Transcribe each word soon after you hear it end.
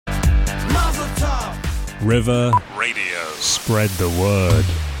River Radio. Spread the word.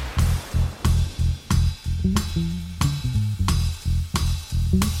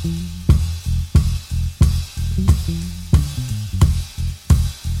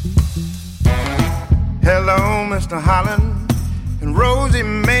 Hello, Mr. Holland. And Rosie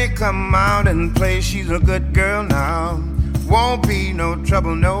may come out and play. She's a good girl now. Won't be no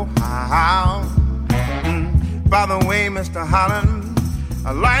trouble, no how. By the way, Mr. Holland,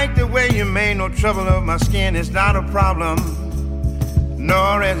 I like the way you made no trouble of my skin. It's not a problem,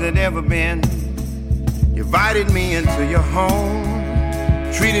 nor has it ever been. You invited me into your home,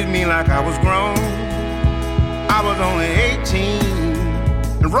 treated me like I was grown. I was only 18,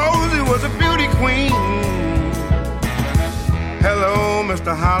 and Rosie was a beauty queen. Hello,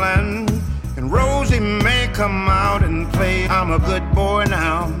 Mr. Holland, and Rosie may come out and play. I'm a good boy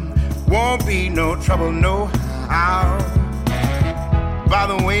now, won't be no trouble, no how. By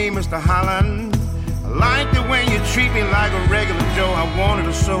the way, Mr. Holland, I like the way you treat me like a regular Joe. I wanted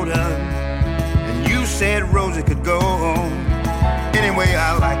a soda, and you said Rosie could go. Anyway,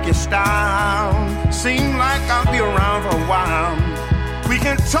 I like your style. Seem like I'll be around for a while. We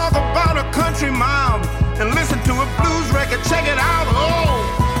can talk about a country mile and listen to a blues record. Check it out. Oh,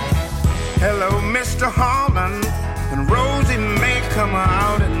 hello, Mr. Holland, and Rosie may come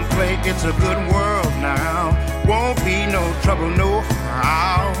out and play. It's a good world now. Won't be no trouble, no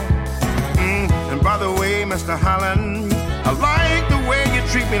how. And by the way, Mr. Holland, I like the way you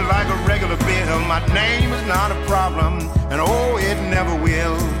treat me like a regular bill. My name is not a problem, and oh, it never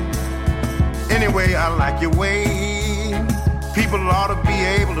will. Anyway, I like your way. People ought to be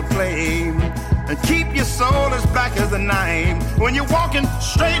able to play and keep your soul as black as the night when you're walking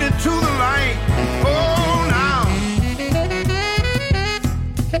straight into the light. Oh, now.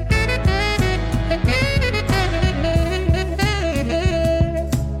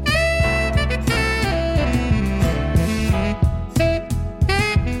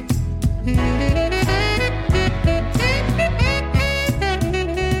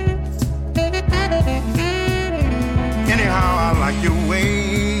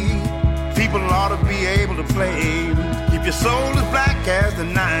 Keep your soul as black as the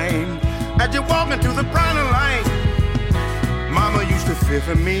night as you're walking through the brighter light. Mama used to fear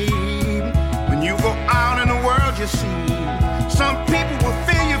for me. When you go out in the world, you see some people will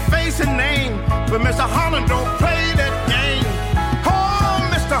fear your face and name, but Mr. Holland don't play that game. Oh,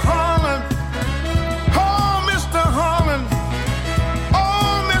 Mr. Holland. Oh, Mr. Holland.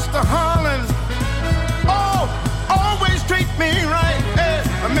 Oh, Mr. Holland. Oh, always treat me right,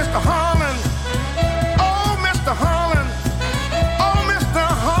 Mr. Holland. Mr. Holland, oh Mr.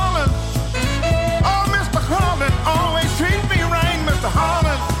 Holland, oh Mr. Holland, always treat me right, Mr.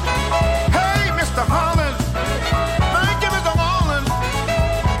 Holland. Hey, Mr. Holland, thank you, Mr. Holland.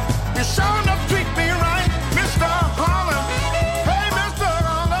 You sure enough treat me right, Mr. Holland. Hey, Mr.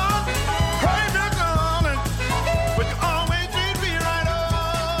 Holland, hey, Mr. Holland, but you always treat me right.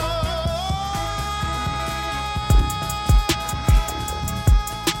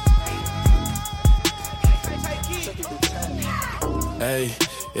 Hey,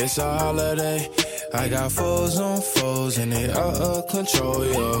 it's a holiday. I got foes on foes and they out of control,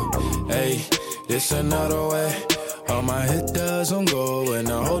 yo. Hey, this another way. All my hitters on go and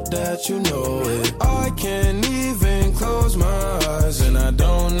I hope that you know it. I can't even close my eyes and I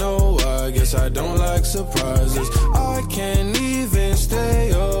don't know why. Guess I don't like surprises. I can't even stay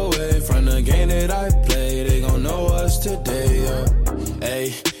away from the game that I play. They gon' know us today, yeah.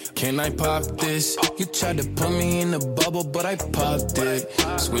 Hey, can I pop this? You tried to put me in the bubble, but I popped it.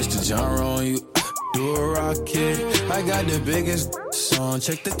 Switch the genre on you, do a rocket. I got the biggest song,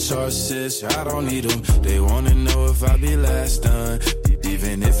 check the charts, sis. I don't need them. They wanna know if I be last done.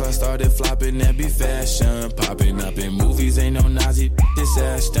 Even if I started flopping, that be fashion. Popping up in movies, ain't no Nazi, this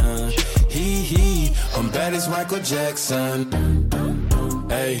ass done. Hee, I'm bad as Michael Jackson.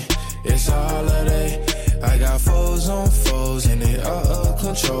 Hey, it's a holiday. I got foes on foes and they out of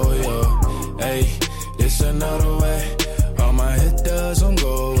control, yo. Hey, it's another way. All my hitters on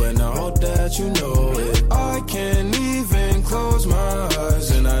go and I hope that you know it. I can't even close my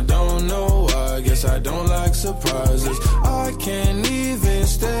eyes and I don't know why. Guess I don't like surprises. I can't even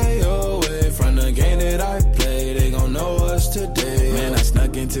stay away from the game that I play. They gon' know us today. Man, I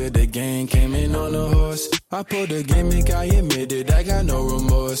snuck into the game, came in on a horse. I pulled the gimmick, I admitted I got no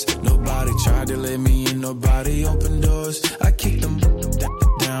remorse. Nobody tried to let me in, nobody opened doors. I kicked them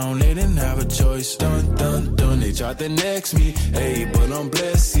down, they didn't have a choice. Dun, dun, dun, they tried to next me. Ayy, but I'm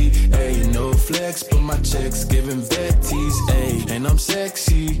blessed, ayy, no flex, but my checks giving vetties, ayy. And I'm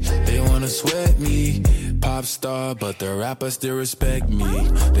sexy, they wanna sweat me. Pop star, but the rappers still respect me.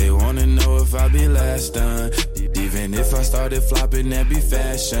 They wanna know if I be last done. Even if I started flopping, that'd be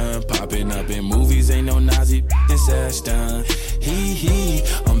fashion. Popping up in movies, ain't no Nazi, this Ashton.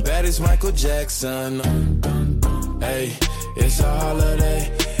 I'm bad as Michael Jackson. Hey, it's a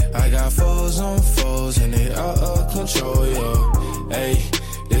holiday. I got foes on foes and they out of control, yo. Hey,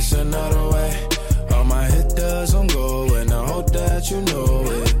 it's another way. All my hit does on go and I hope that you know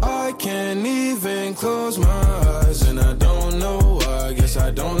it. I can't even close my eyes and I don't know why. Guess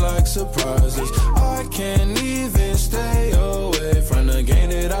I don't like surprises. I can't even stay away from the game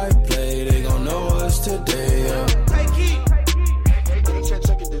that I play. They gon' know us today, yo. Hey, Keith.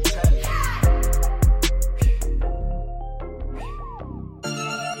 Check it to 10.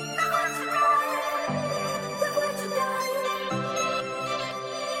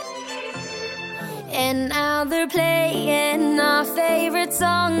 And now they're playing our favorite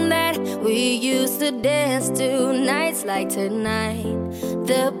song that we used to dance to nights like tonight.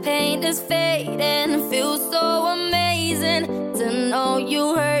 The pain is fading, feels so amazing to know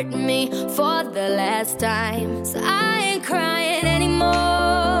you hurt me for the last time. So I ain't crying anymore.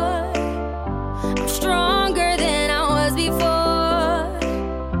 I'm stronger than I was before.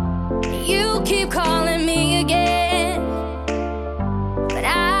 You keep calling me again, but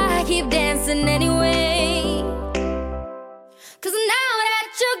I keep dancing anyway. Cause now that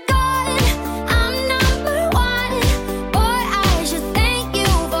you're gone, I'm number one. Boy, I should thank you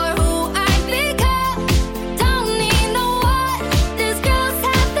for who I've become. Don't need no one, this girl's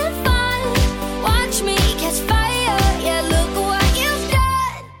having fun. Watch me catch fire, yeah, look what you've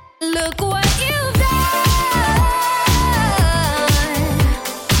done. Look what you've done.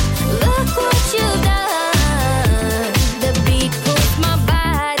 Look what you've done. The beat puts my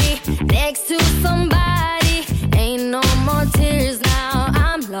body next to somebody. Ain't no more tears now,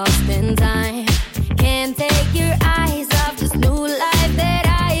 I'm lost in time. Can't take your eyes off this new life that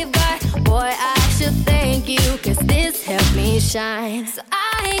I've got. Boy, I should thank you, cause this helped me shine. So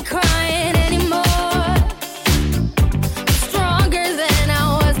I ain't crying anymore. I'm stronger than I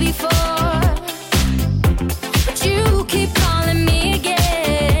was before. But you keep calling me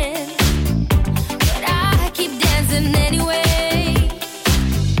again, but I keep dancing anyway.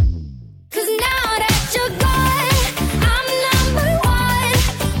 Cause now that you're gone, I'm number one.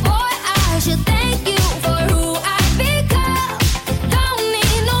 Boy, I should thank you for who I've become. Don't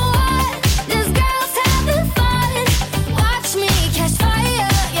need no one, this girl's having fun. Watch me catch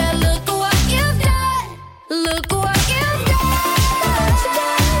fire, yeah, look what you've done. Look what you've done.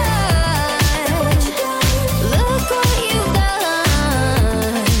 Look what you've done.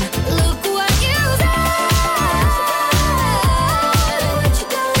 Look what you've done.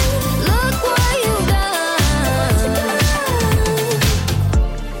 Look what you've done.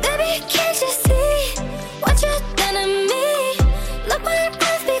 Baby, can't you see what you've done to me? Look what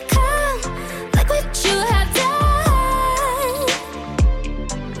I've become. Look what you have done.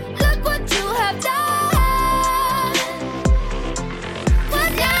 Look what you have done. But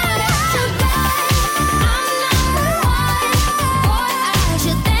now that you're gone, I'm number one. Boy, I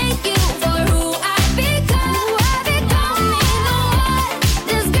should thank you for who I've become. Don't need no one,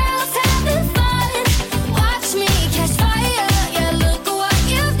 this girl's having fun. Watch me catch fire, yeah, look what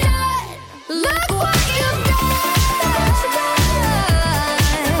you've done. Look what you've done. Look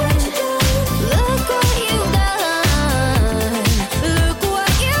what you've done. Look what you've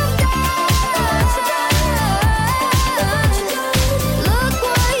done. Look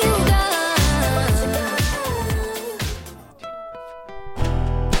what you've done.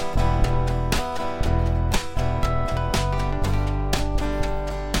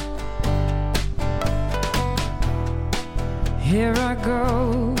 Here I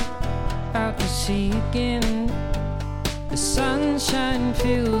go, out to sea again. The sunshine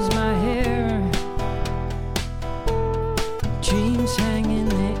fills my hair. Dreams hang in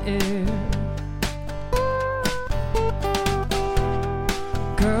the air.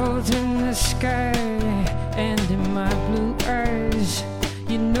 Gold in the sky and in my blue eyes.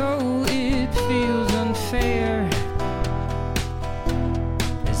 You know it feels unfair.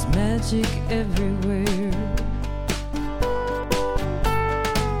 There's magic everywhere.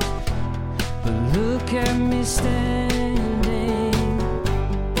 But look at me standing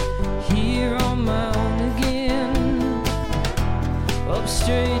here on my own again, up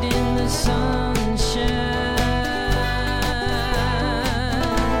straight in the sunshine.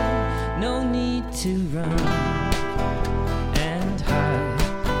 No need to run and hide.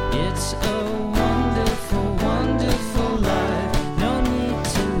 It's a wonderful, wonderful life. No need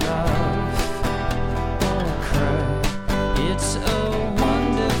to laugh or cry. It's a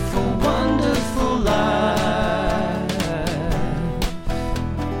wonderful, wonderful life.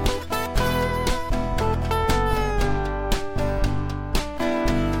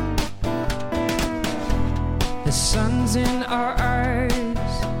 The sun's in our eyes,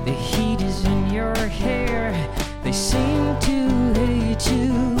 the heat is in your hair. They seem to hate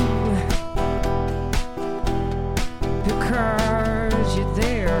you because you're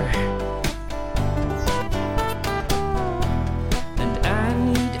there. And I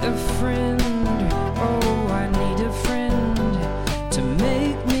need a friend, oh, I need a friend to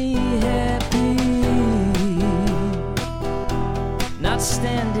make me happy. Not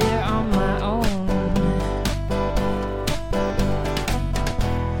stand there on my own,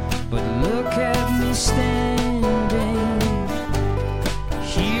 but look at me standing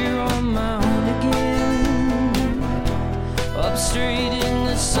here on my own again, up straight in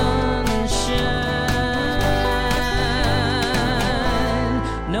the sunshine.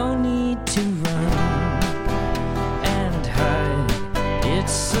 No need to run and hide.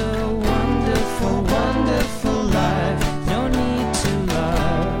 It's a wonderful, wonderful life. No need to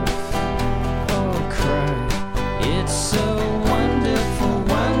laugh or cry. It's a wonderful,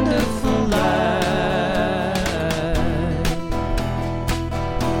 wonderful life.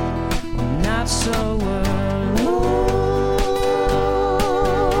 I'm not so alone.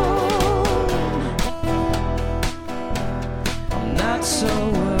 I'm not so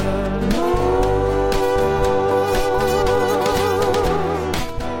alone.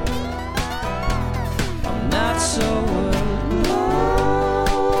 I'm not so alone.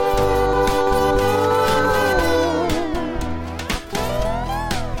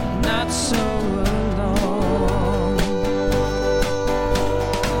 I'm not so alone.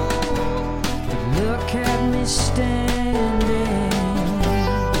 But look at me standing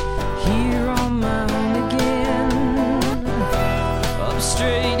here on my own again, up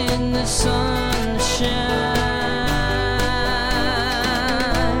straight in the sunshine.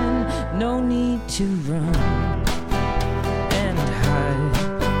 No need to run and hide.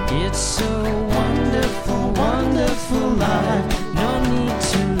 It's a wonderful, wonderful life. No need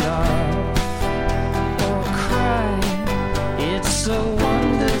to laugh or cry. It's a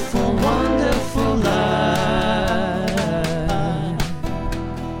wonderful, wonderful life.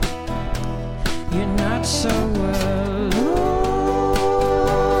 You're not so alone.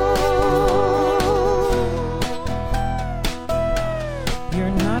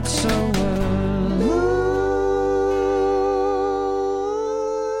 You're not so alone.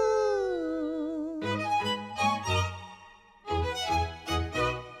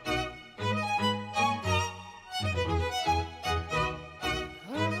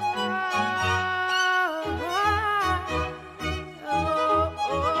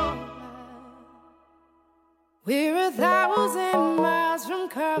 We're 1,000 miles from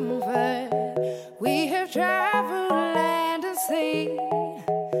comfort. We have traveled land and sea.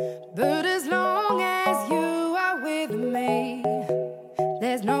 But as long as you are with me,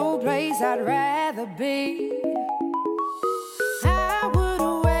 there's no place I'd rather be. I would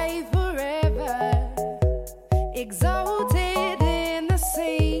away forever, exalted in the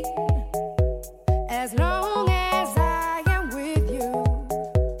sea. As long as I am with you,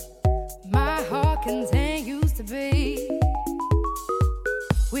 my heart continues to beat.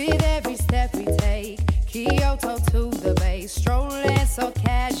 With every step we take, Kyoto to the bay, strolling so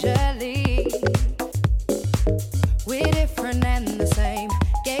casually. We're different and the same,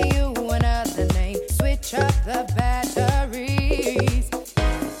 gave you another name, switch up the batteries.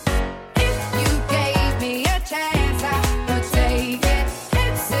 If you gave me a chance, I would take it.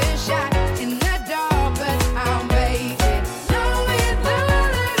 It's a shot in the dark, but I'll make it. Knowing the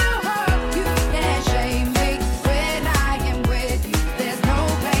little heart, you can't shame me. When I am with you, there's no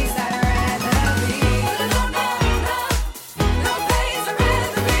place I'd rather be. No, no, no, no place I'd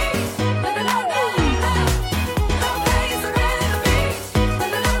rather be. No, no, no, no, no place I'd rather be. No,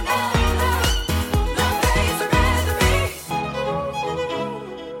 no, no, no, no place I'd rather be.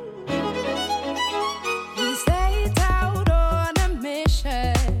 We stayed out on a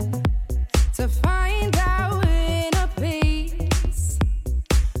mission to find our inner peace,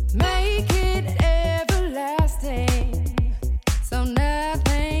 make it everlasting, so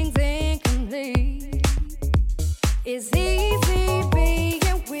nothing's incomplete. It's easy being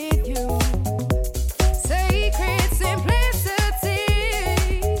with you, sacred simplicity.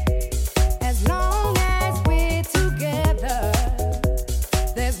 As long as we're together,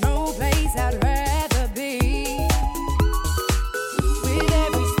 there's no place I'd rather be. With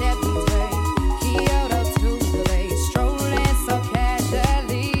every step we take, Kyoto to the bay, strolling so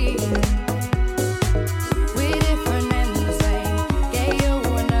casually. We're different and the same, gave you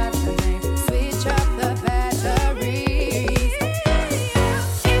another name, switch up the batteries.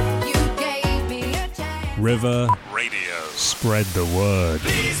 If you gave me a chance. River Radio. Spread the word.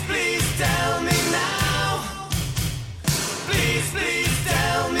 Please, please tell me now.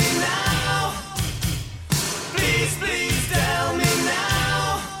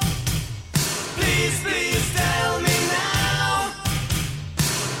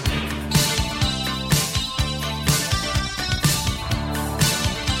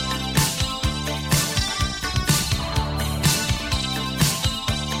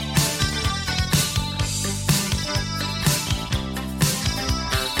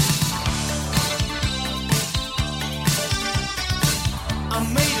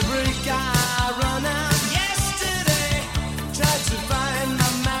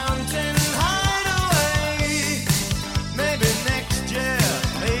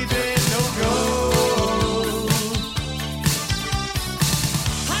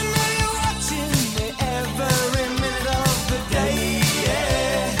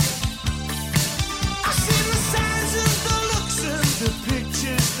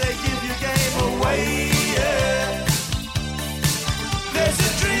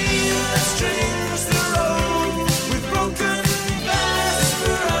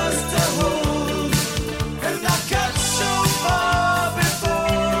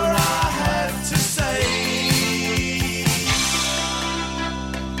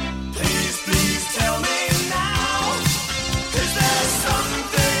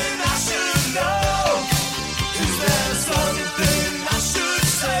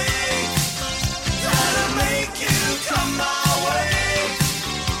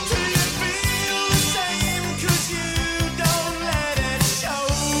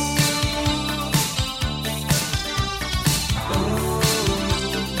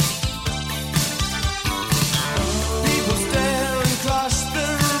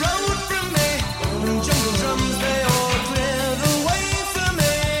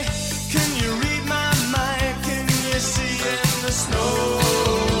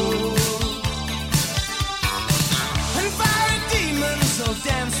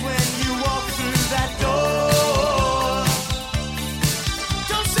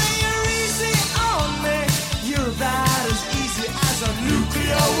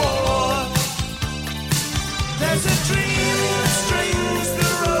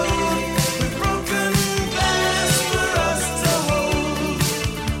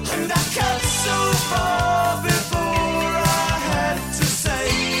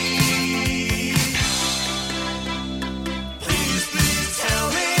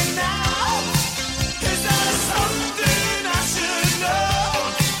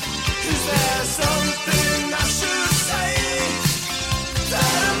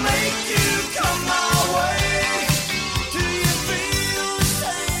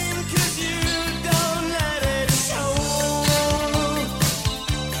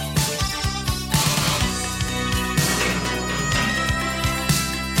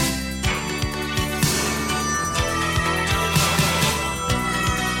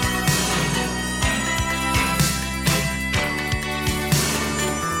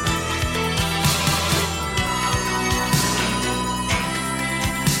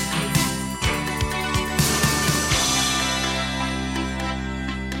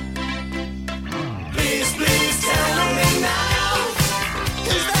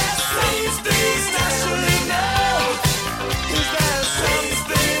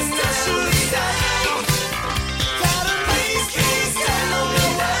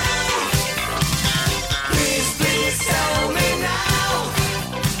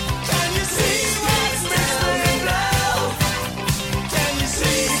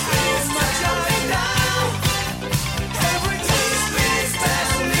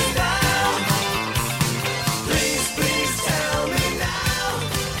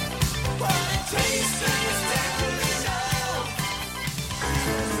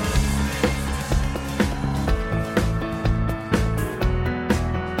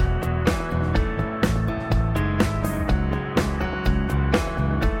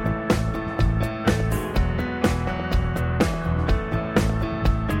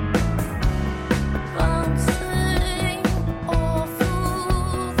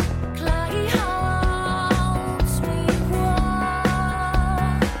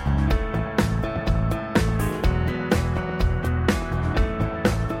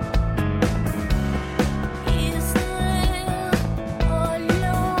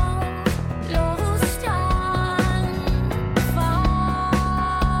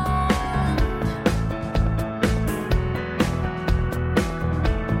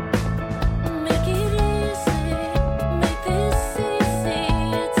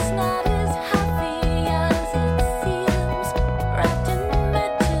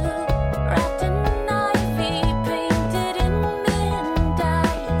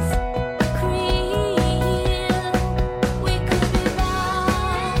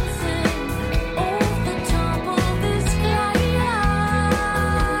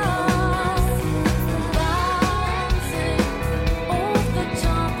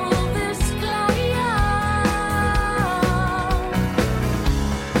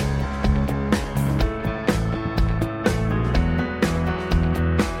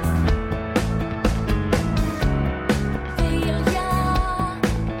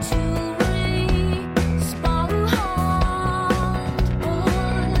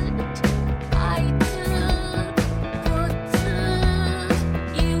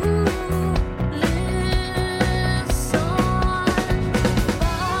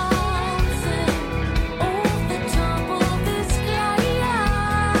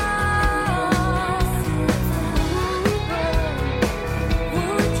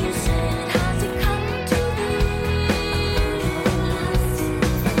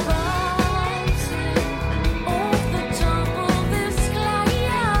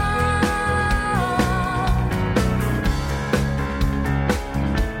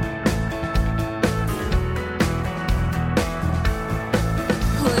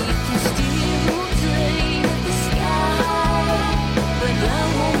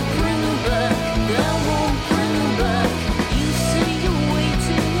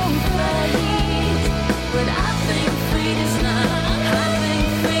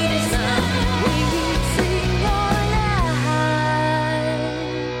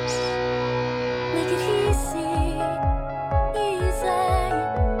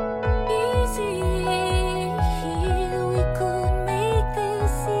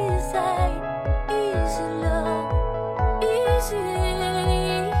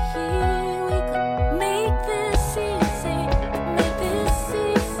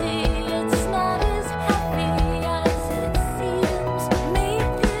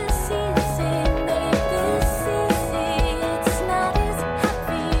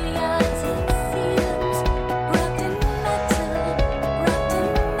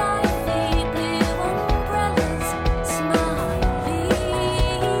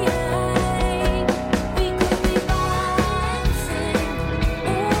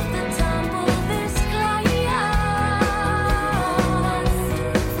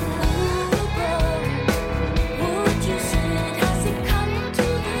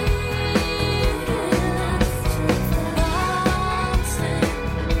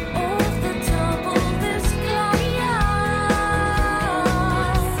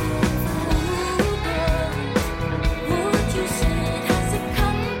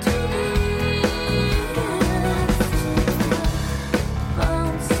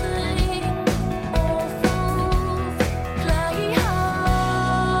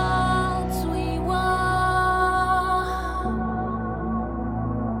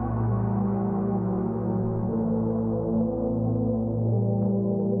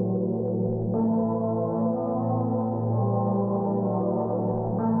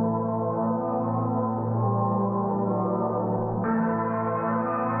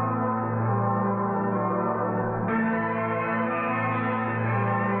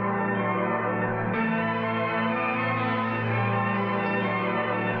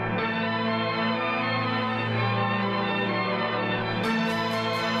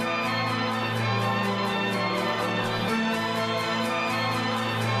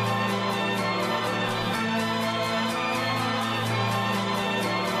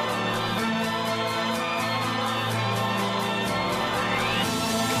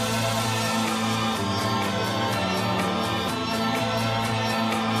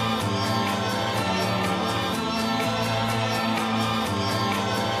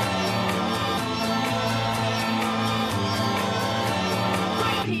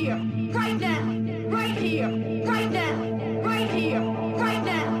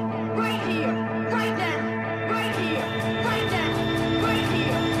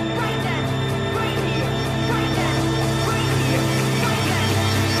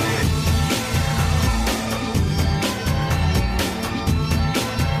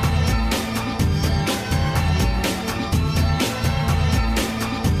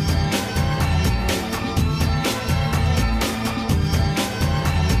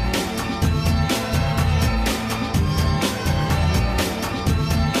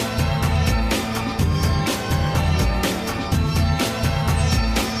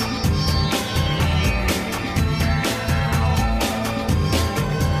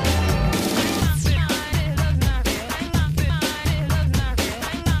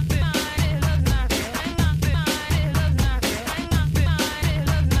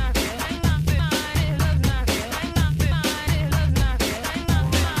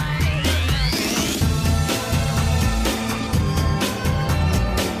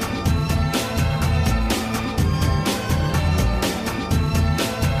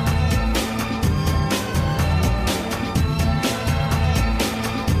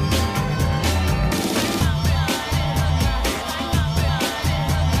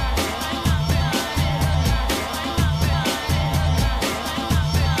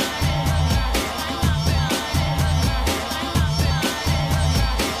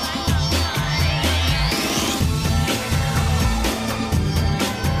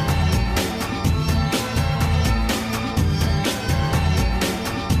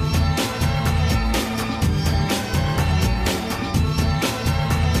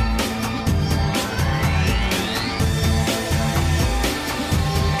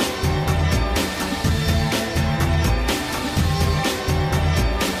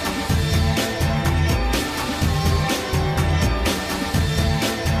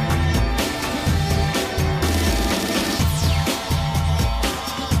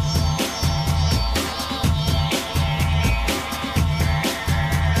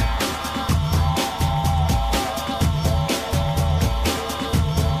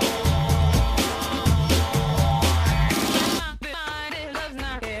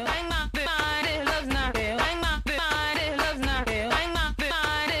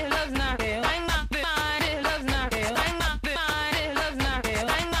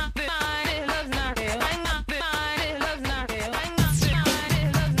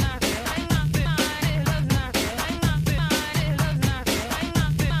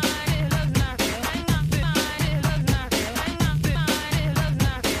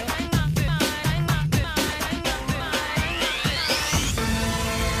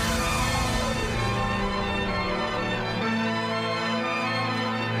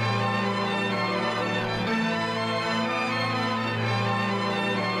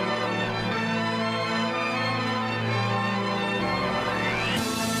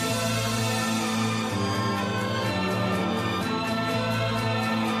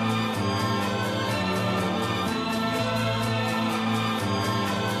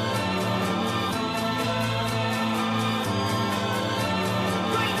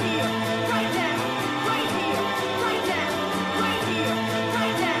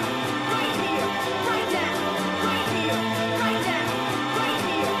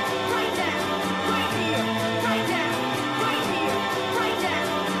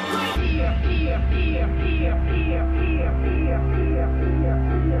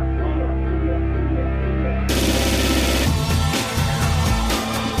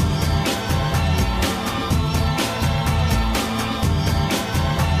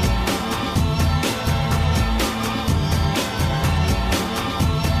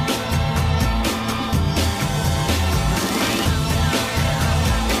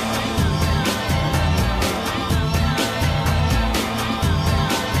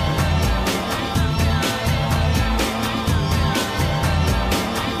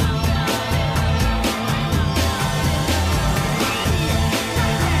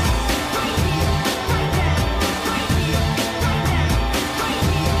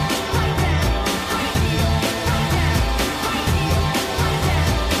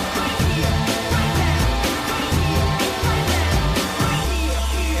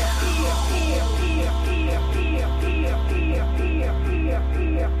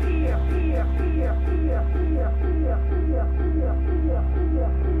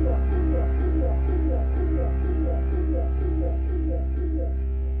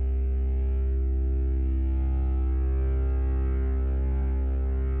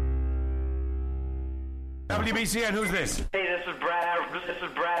 WBCN, who's this? Hey, this is Brad.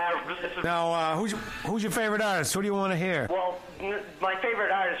 Now, who's your favorite artist? Who do you want to hear? Well, my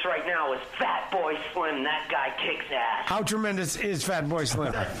favorite artist right now is Fatboy Slim. That guy kicks ass. How tremendous is Fatboy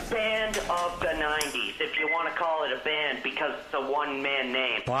Slim? The band of the 90s, if you want to call it a band, because it's a one-man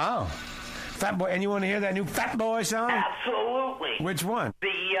name. Wow. Fatboy, and you want to hear that new Fatboy song? Absolutely. Which one?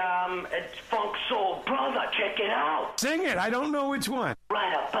 It's Funk Soul Brother. Check it out. Sing it. I don't know which one.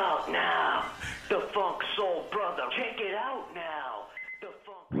 Right about now, the Funk Soul Brother. Check it out now. The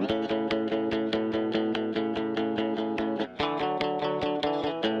Funk.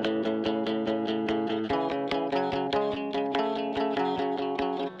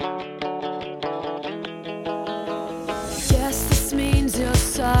 Guess this means you're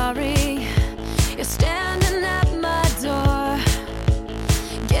sorry. You're standing at my door.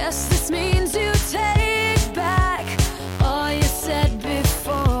 Guess this means you take back all you said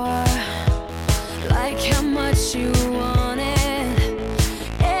before. Like how much you wanted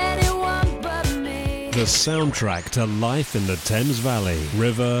anyone but me. The soundtrack to life in the Thames Valley.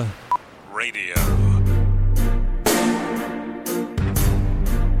 River Radio.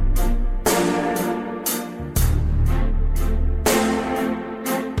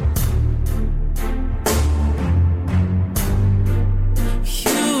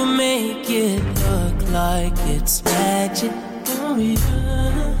 Like it's magic, oh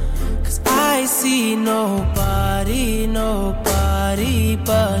yeah. 'Cause I see nobody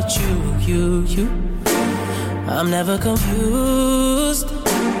but you. I'm never confused.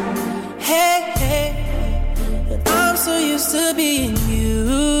 Hey, and I'm so used to being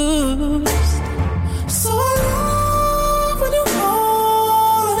used. So I love when you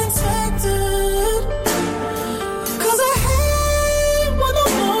call unexpected. 'Cause I hate when the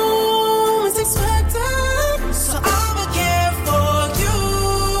moment's expected. So I'ma care for you.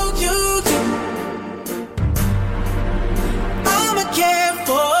 I'ma care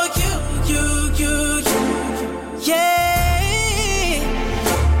for you. Yeah.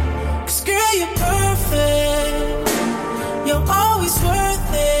 'Cause girl, you're perfect. You're always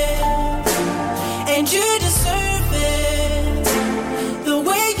worth it. And you deserve it. The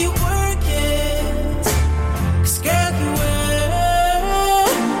way you work it. 'Cause girl, you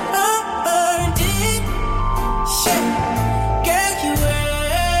earned it. Yeah. Girl, you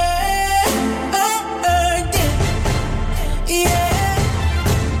earned it. Yeah.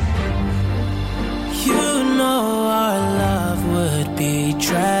 You know our love would be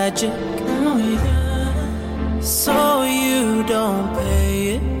tragic. Oh yeah. So you don't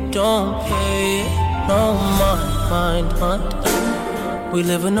pay it. No mind. We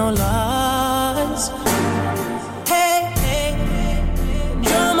live in no lies. Hey,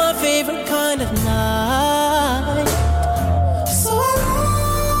 you're my favorite kind of night. So I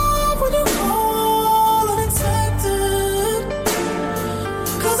love when you call unexpected.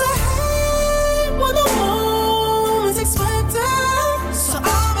 'Cause I hate when the moment's expected. So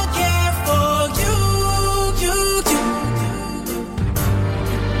I'ma care for you.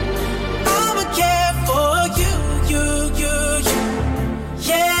 I'ma care for you.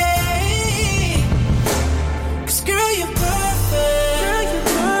 Yeah.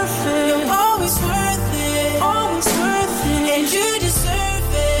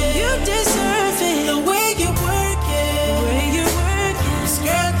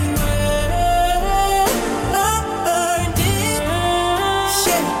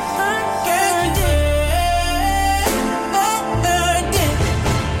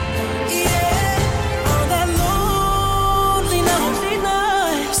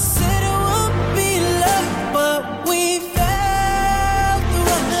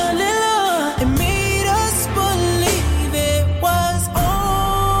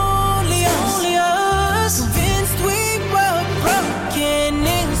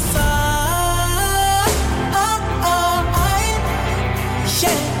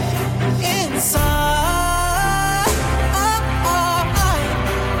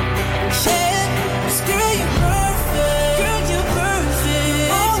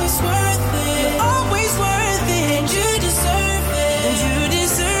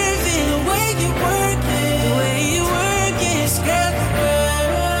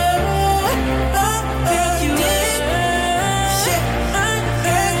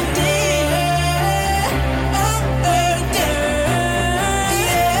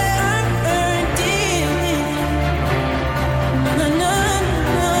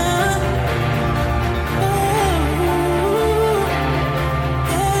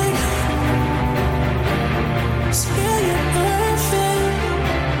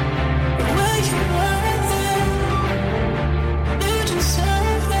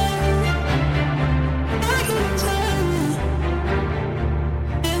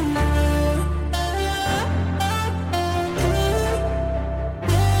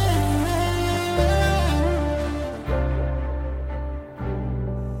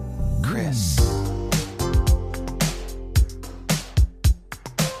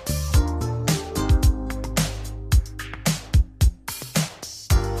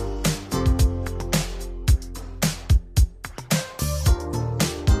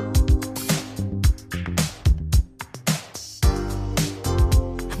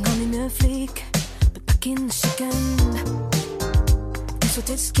 flick, but back in a second.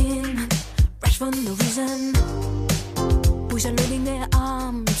 Distorted skin, rash for no reason. Boys are loading their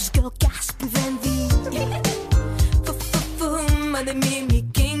arms, girl gasp with envy. Are they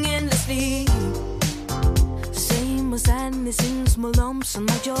mimicking endlessly? Same as sadness in small lumps on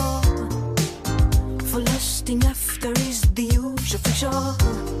my jaw. For lusting after is the usual fiction.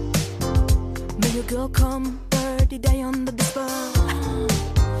 May your girl come, birdie die under the spell.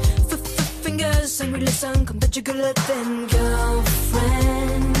 Fingers and listen, come touch your girl then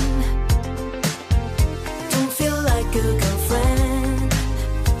girlfriend. Don't feel like a girlfriend,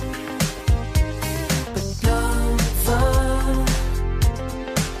 but lover.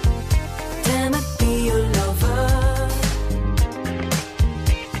 Damn, I'd be your lover.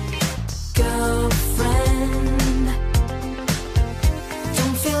 Girlfriend.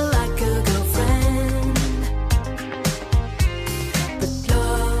 Don't feel like a girlfriend, but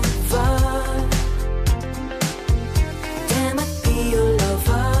lover. Damn, I'd be your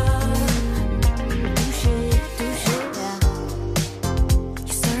lover.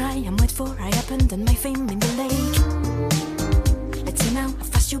 Yes, sir, I am wait for I abandoned my fame in the lake. Let's see now how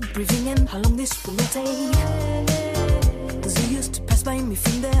fast you're breathing and how long this will take. Cause you used to pass by me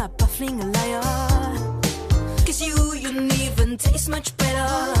from there, baffling a liar. Cause you didn't even taste much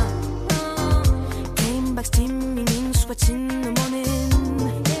better. Came back steaming in sweats in the morning.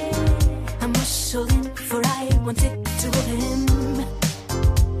 I muscled in for I wanted to hold him.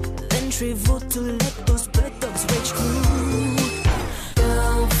 Then traveled to let those bird dogs rage crew.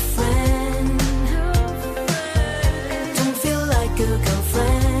 Girlfriend. Don't feel like a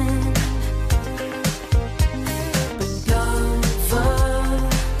girlfriend, but lover.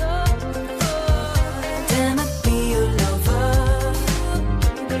 Damn, I'd be your lover.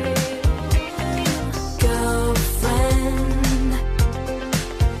 Girlfriend.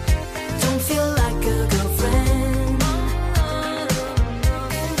 Don't feel like a girlfriend,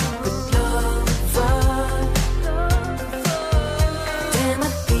 but lover.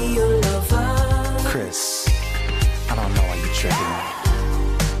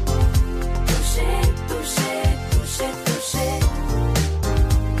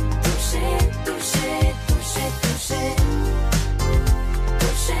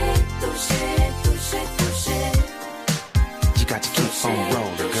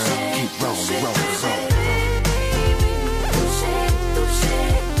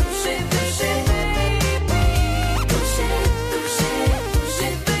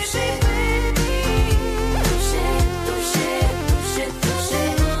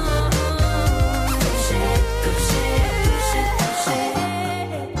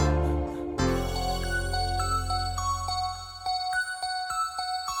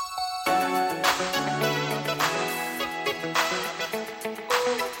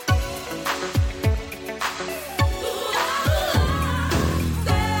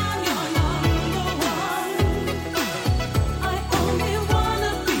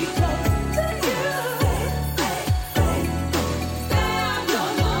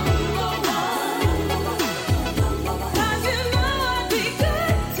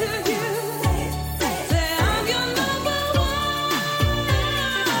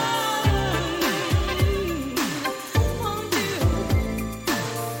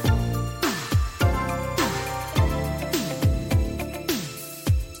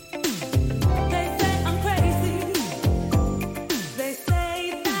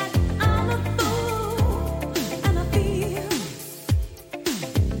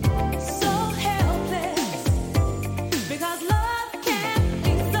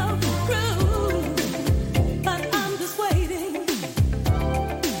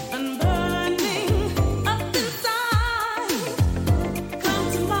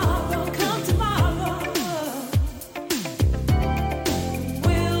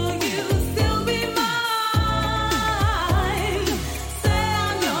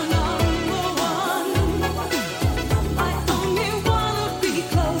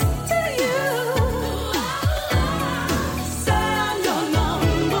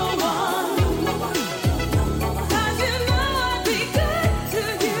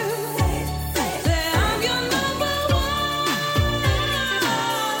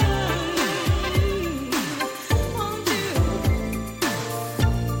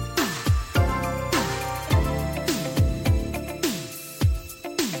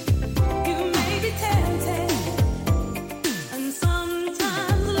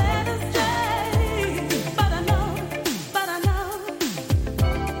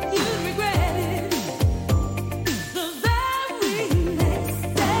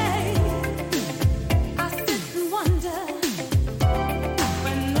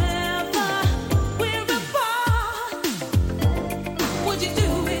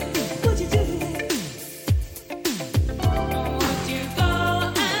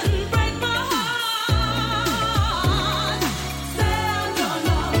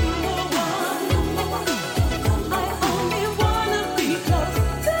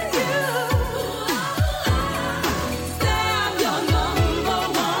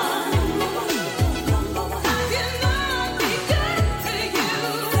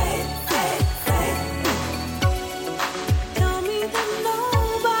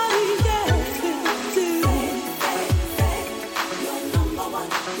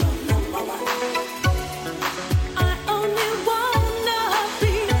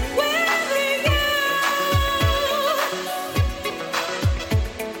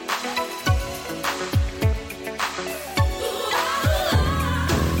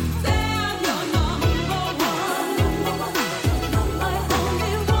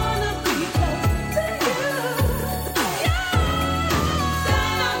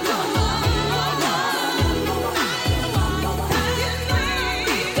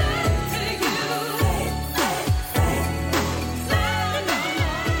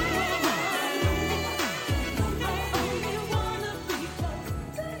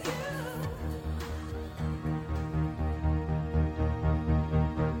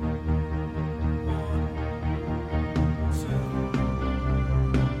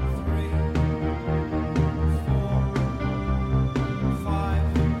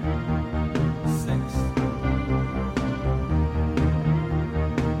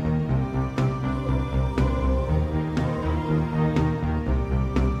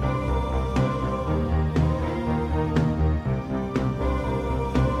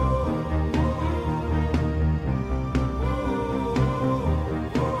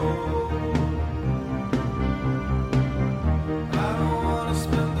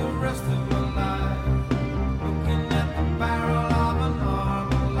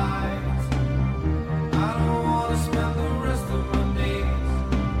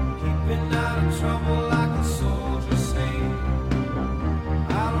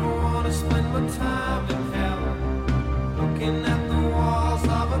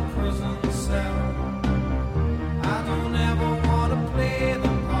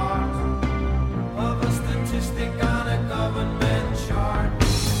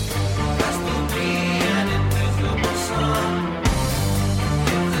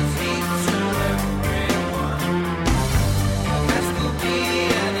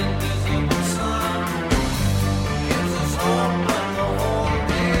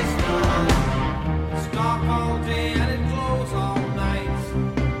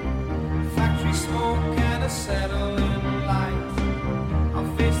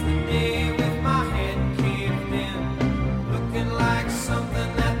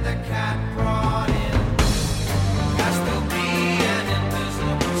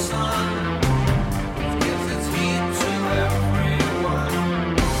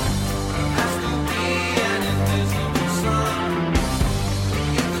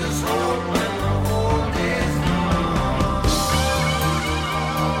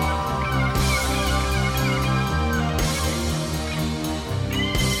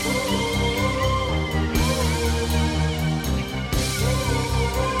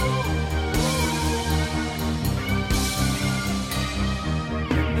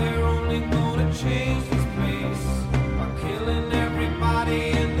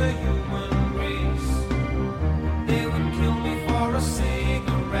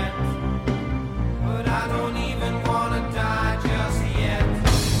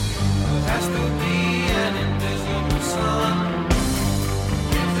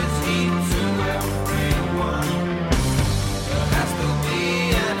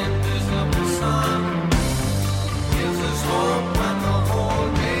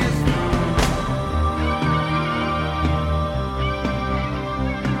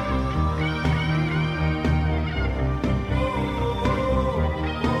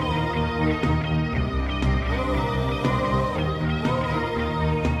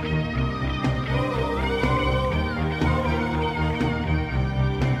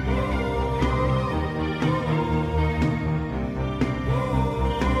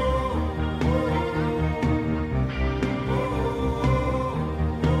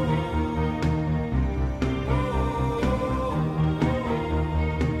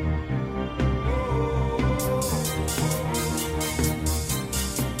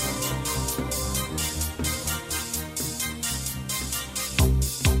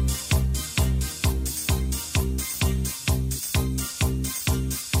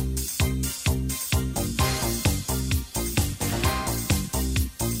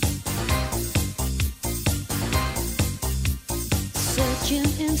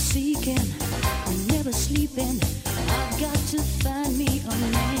 searching and seeking, I'm never sleeping. I've got to find me a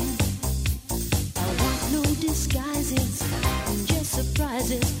man. I want no disguises and just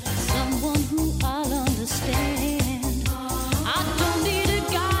surprises. Someone who I'll understand. I don't need a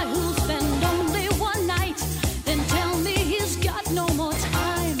guy who'll spend only one night, then tell me he's got no more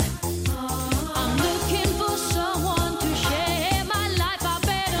time. I'm looking for someone to share my life. I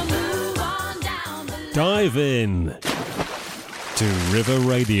better move on down the line. Dive in to River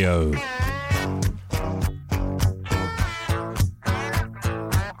Radio.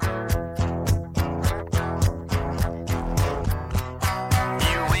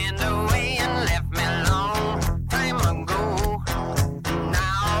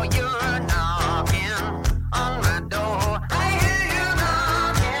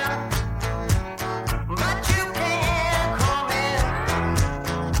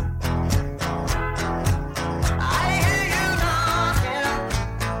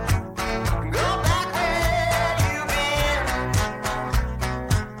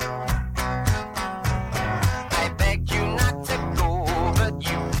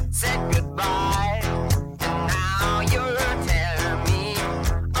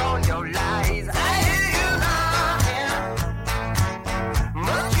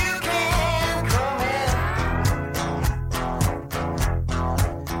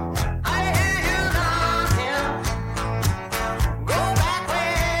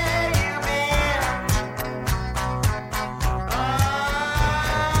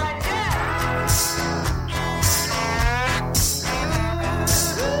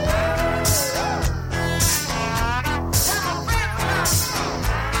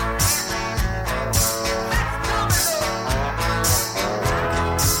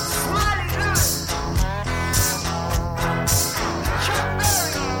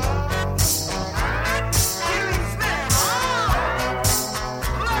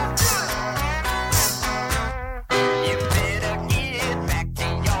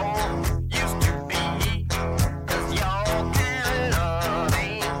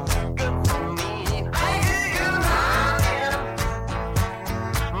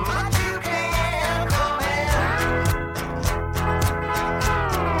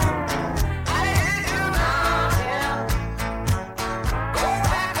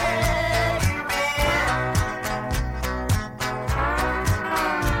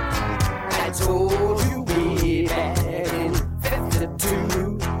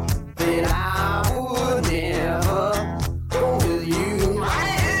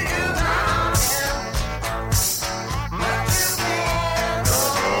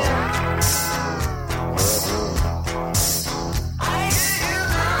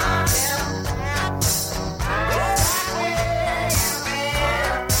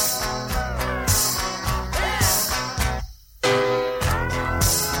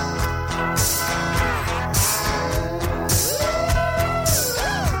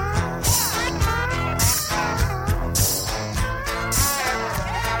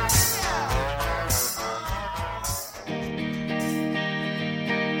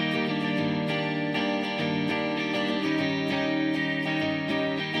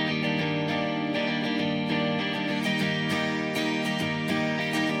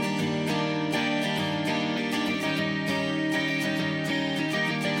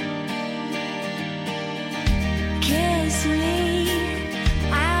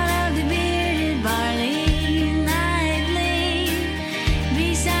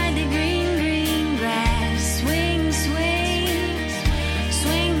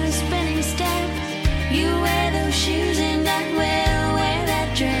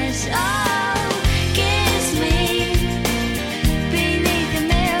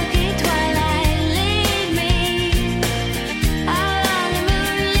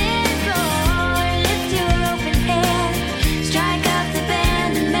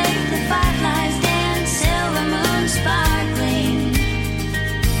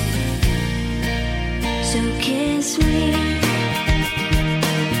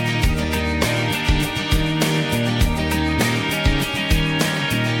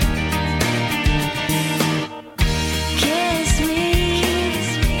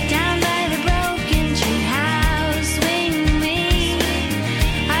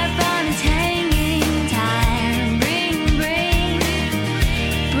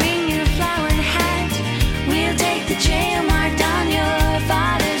 Jail marked on your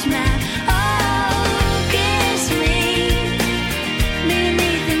father's map. Oh, kiss me.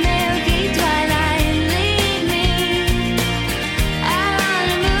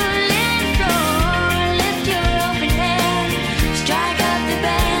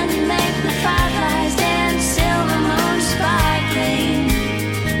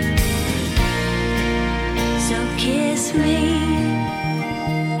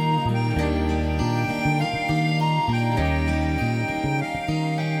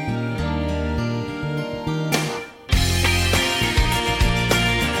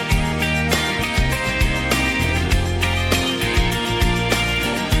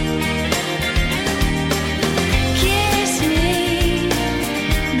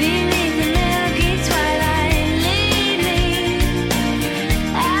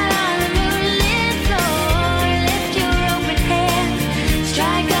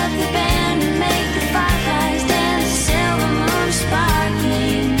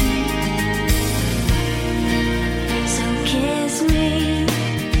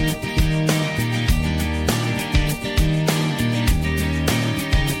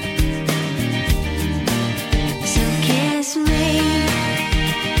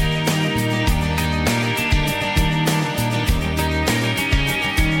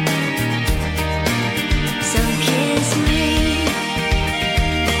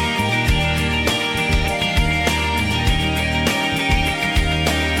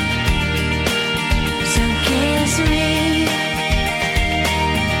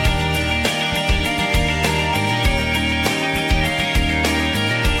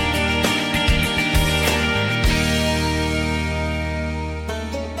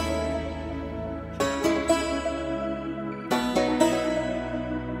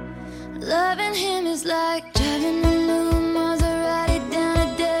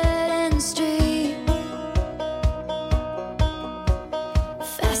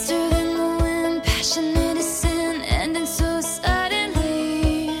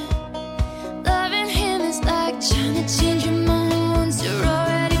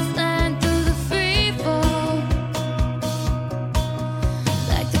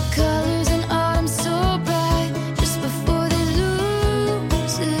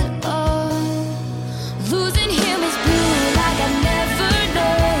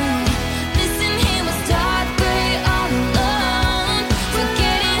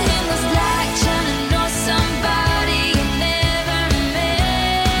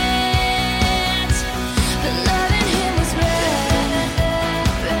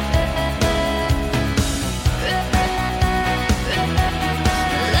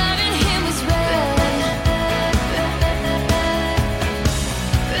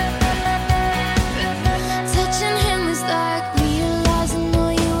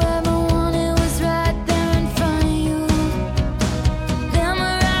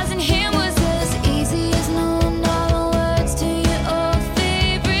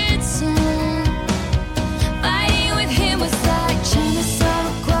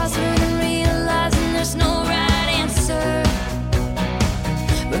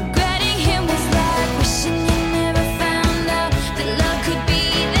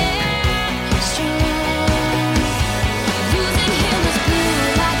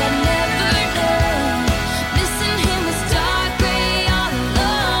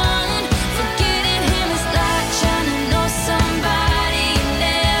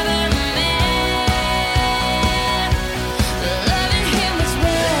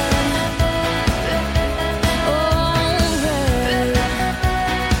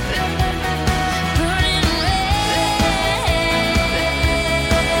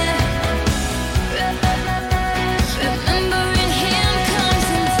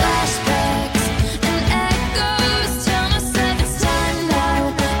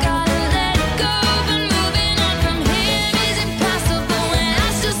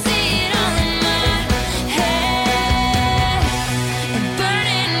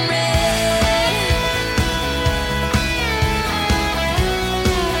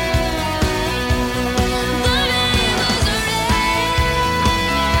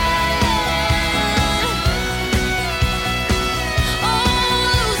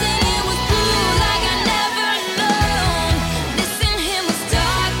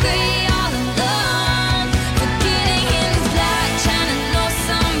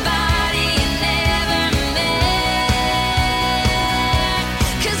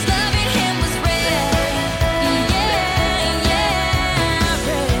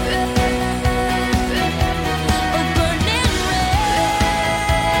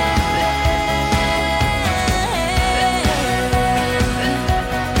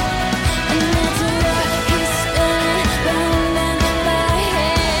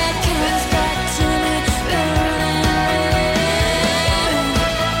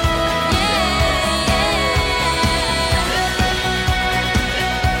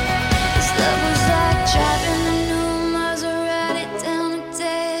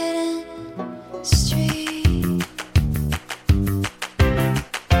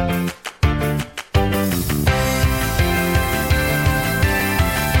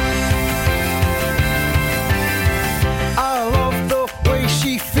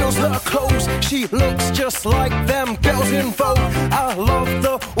 she looks just like them girls in Vogue. I love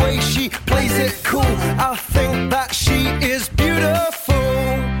the way she plays it cool. I think that she is beautiful.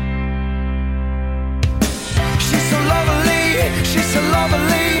 She's so lovely, she's so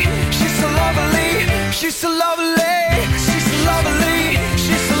lovely, she's so lovely, she's so lovely, she's so lovely,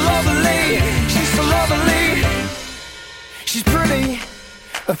 she's so lovely, she's so lovely. She's pretty,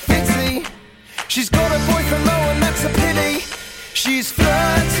 a fitzy. She's got a boyfriend though, and that's a pity. She's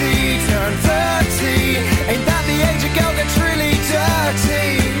flirty, turned 30. Ain't that the age a girl gets really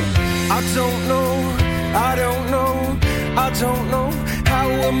dirty? I don't know, I don't know, I don't know how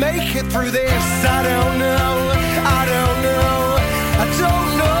we'll make it through this. I don't know, I don't know, I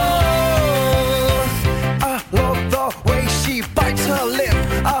don't know. I love the way she bites her lip.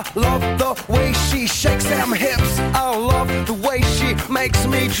 I love the way she shakes them hips. I love the way she makes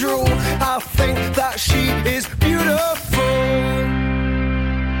me drool. I think that she is beautiful.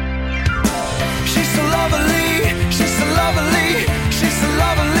 She's so lovely, she's so lovely, she's so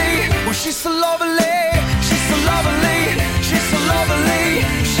lovely. Oh, she's so lovely, she's so lovely, she's so lovely,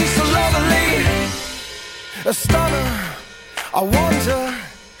 she's so lovely. A stunner, I wonder,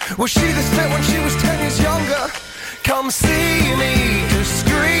 was she this fit when she was 10 years younger? Come see me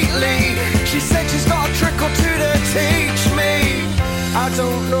discreetly. She said she's got a trick or two to teach me. I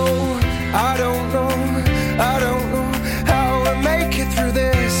don't know, I don't know, I don't know how we'll make it through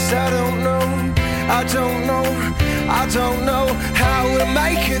this. I don't know, I don't know, I don't know how we'll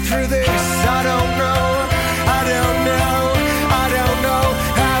make it through this. I don't know, I don't know, I don't know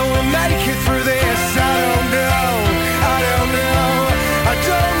how we'll make it through this. I don't know, I don't know, I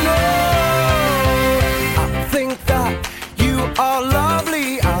don't know. I think that you are lovely.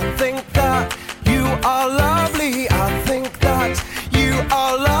 I think that you are lovely. I think that you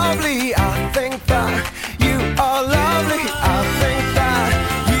are lovely. I think that you are lovely. I think that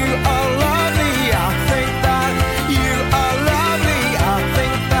you are lovely. I think that you are lovely. I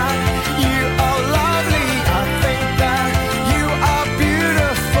think that you are lovely. I think that you are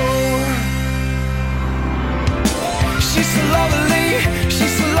beautiful. She's so lovely.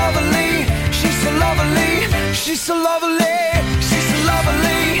 She's so lovely. She's so lovely. She's so lovely. She's so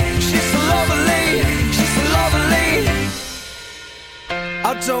lovely. She's so lovely. She's so lovely. I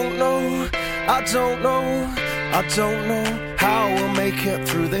don't know, I don't know, I don't know how we'll make it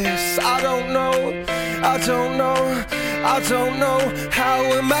through this. I don't know, I don't know, I don't know how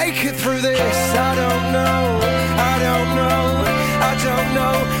we'll make it through this. I don't know, I don't know, I don't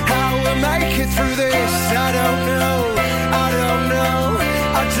know how we'll make it through this. I don't know, I don't know,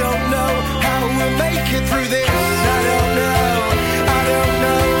 I don't know how we'll make it through this.